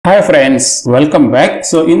Hi friends, welcome back.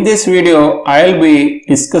 So in this video, I'll be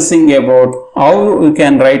discussing about how we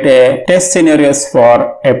can write a test scenarios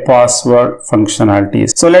for a password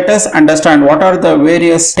functionalities. So let us understand what are the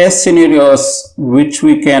various test scenarios which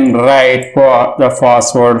we can write for the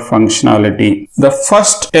password functionality. The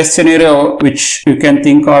first test scenario which you can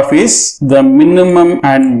think of is the minimum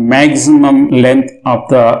and maximum length of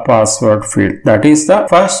the password field. That is the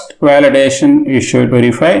first validation you should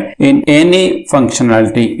verify in any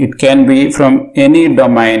functionality. It can be from any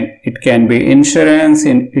domain. It can be insurance,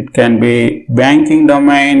 it can be banking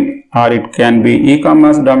domain, or it can be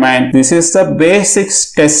e-commerce domain. This is the basic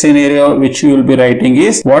test scenario which you will be writing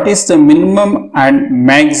is what is the minimum and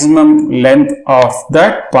maximum length of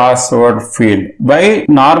that password field. By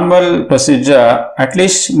normal procedure, at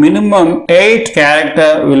least minimum 8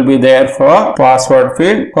 character will be there for password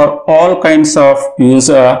field for all kinds of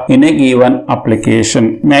user in a given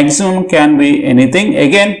application. Maximum can be anything.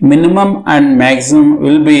 Again, minimum and maximum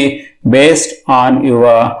will be based on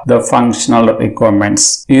the functional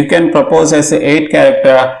requirements. You can propose as a 8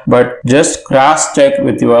 character, but just cross check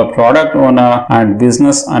with your product owner and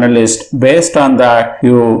business analyst. Based on that,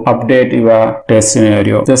 you update your test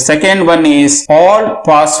scenario. The second one is all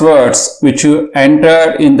passwords which you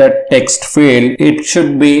enter in the text field, it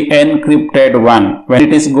should be encrypted one. When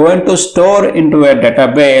it is going to store into a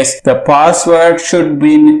database, the password should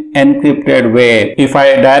be in encrypted way. If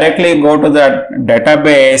I directly go to the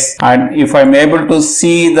database and if I'm able to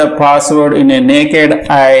see the password in a naked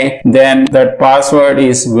eye, then that password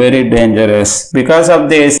is very dangerous. Because of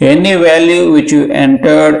this, any value which you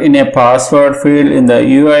entered in a password field in the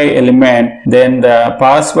UI element, then the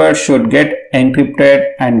password should get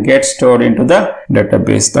encrypted and get stored into the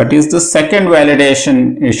database. That is the second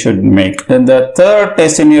validation you should make. Then the third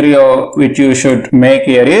test scenario which you should make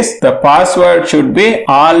here is the password should be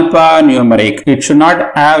alphanumeric. It should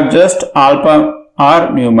not have just alpha or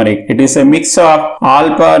numeric. It is a mix of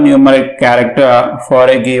alphanumeric character for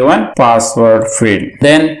a given password field.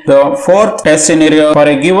 Then the fourth test scenario, for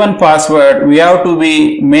a given password, we have to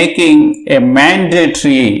be making a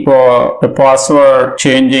mandatory for the password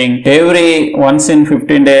changing every once in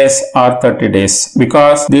 15 days or 30 days,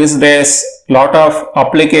 because these days lot of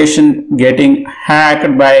application getting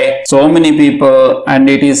hacked by so many people, and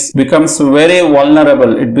it becomes very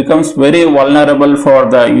vulnerable. It becomes very vulnerable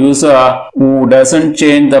for the user who doesn't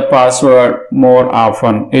change the password more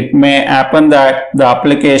often. It may happen that the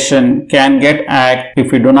application can get hacked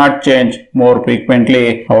if we do not change more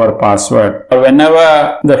frequently our password.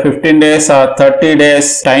 Whenever the 15 days or 30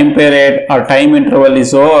 days time period or time interval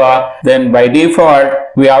is over, then by default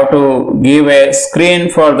we have to give a screen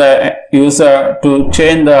for the user to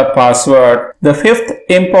change the password. The fifth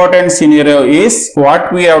important scenario is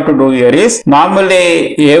what we have to do here is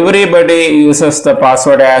normally everybody uses the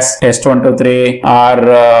password as test123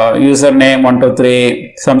 or username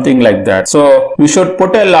 123, something like that. So we should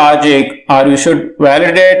put a logic, or we should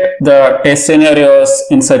validate the test scenarios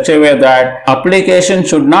in such a way that application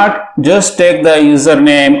should not just take the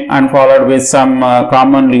username and followed with some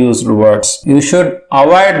commonly used words. You should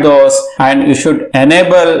avoid those, and you should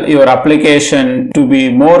enable your application to be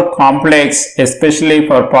more complex, especially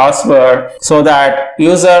for password, so that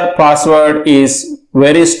user password is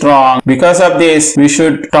very strong. Because of this, we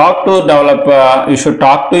should talk to developer, you should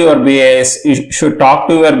talk to your BAs, you should talk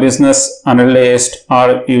to your business analyst,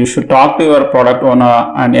 or you should talk to your product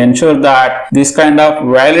owner and ensure that this kind of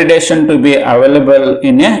validation to be available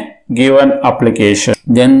in a given application.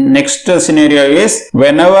 Then next scenario is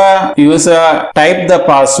whenever user type the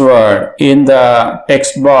password in the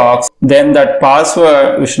text box, then that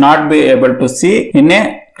password we should not be able to see in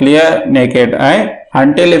a clear naked eye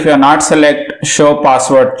until if you are not select show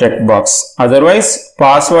password checkbox. Otherwise,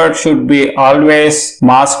 password should be always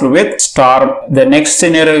masked with star. The next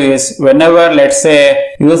scenario is whenever, let's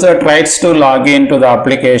say, user tries to log into the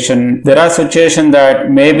application, there are situations that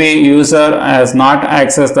maybe user has not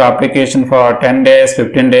accessed the application for 10 days,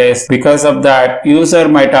 15 days. Because of that, user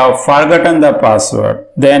might have forgotten the password.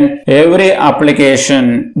 Then every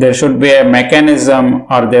application, there should be a mechanism,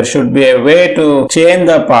 or there should be a way to change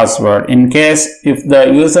the password. In case if the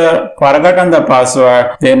user forgotten the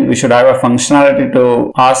password, then we should have a functionality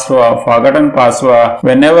to ask for a forgotten password.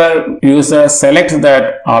 Whenever user selects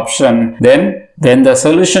that option, then the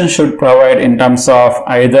solution should provide in terms of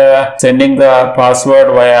either sending the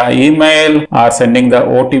password via email or sending the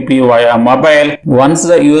OTP via mobile. Once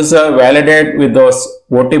the user validate with those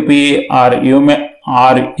OTP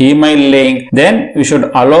or email link, then we should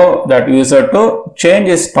allow that user to change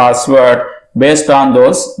his password based on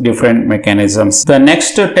those different mechanisms. The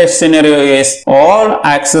next test scenario is all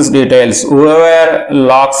access details. Whoever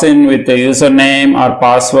logs in with the username or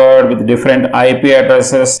password with different IP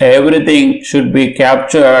addresses, everything should be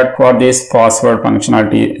captured for this password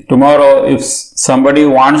functionality. Tomorrow, if somebody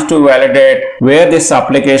wants to validate where this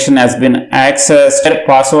application has been accessed, their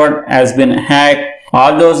password has been hacked,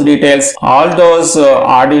 all those details, all those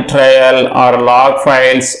audit trail or log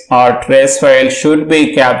files or trace files should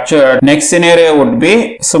be captured. Next scenario would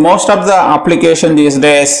be, so most of the application these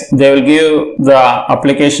days, they will give the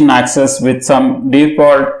application access with some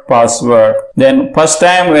default password. Then first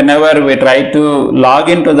time whenever we try to log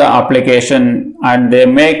into the application, and they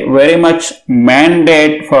make very much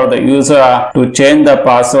mandate for the user to change the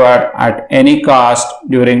password at any cost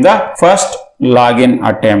during the first login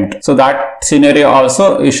attempt. So that scenario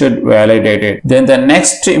also you should validate it. Then the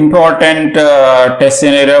next important test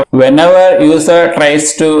scenario, whenever user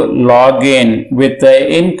tries to log in with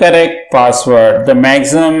the incorrect password, the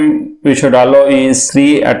maximum we should allow is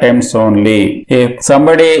 3 attempts only. If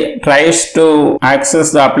somebody tries to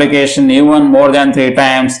access the application even more than 3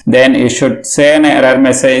 times, then you should say an error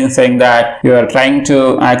message saying that you are trying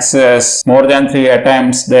to access more than 3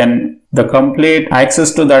 attempts, then the complete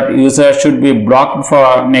access to that user should be blocked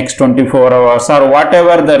for next 24 hours or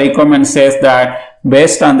whatever the requirement says. That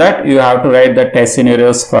based on that you have to write the test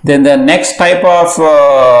scenarios for. Then the next type of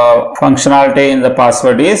functionality in the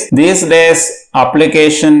password is, these days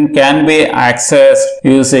application can be accessed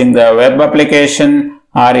using the web application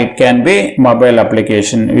or it can be mobile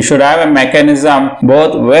application. We should have a mechanism,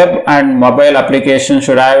 both web and mobile application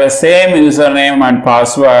should have a same username and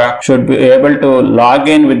password, should be able to log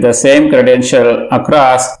in with the same credential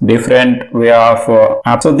across different way of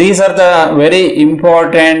apps. So these are the very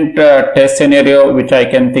important test scenario which I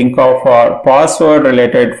can think of for password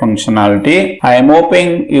related functionality. I am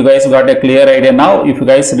hoping you guys got a clear idea now. If you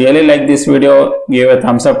guys really like this video, give a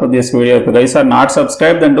thumbs up to this video. If you guys are not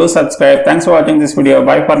subscribed, then do subscribe. Thanks for watching this video.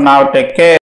 Bye for now. Take care.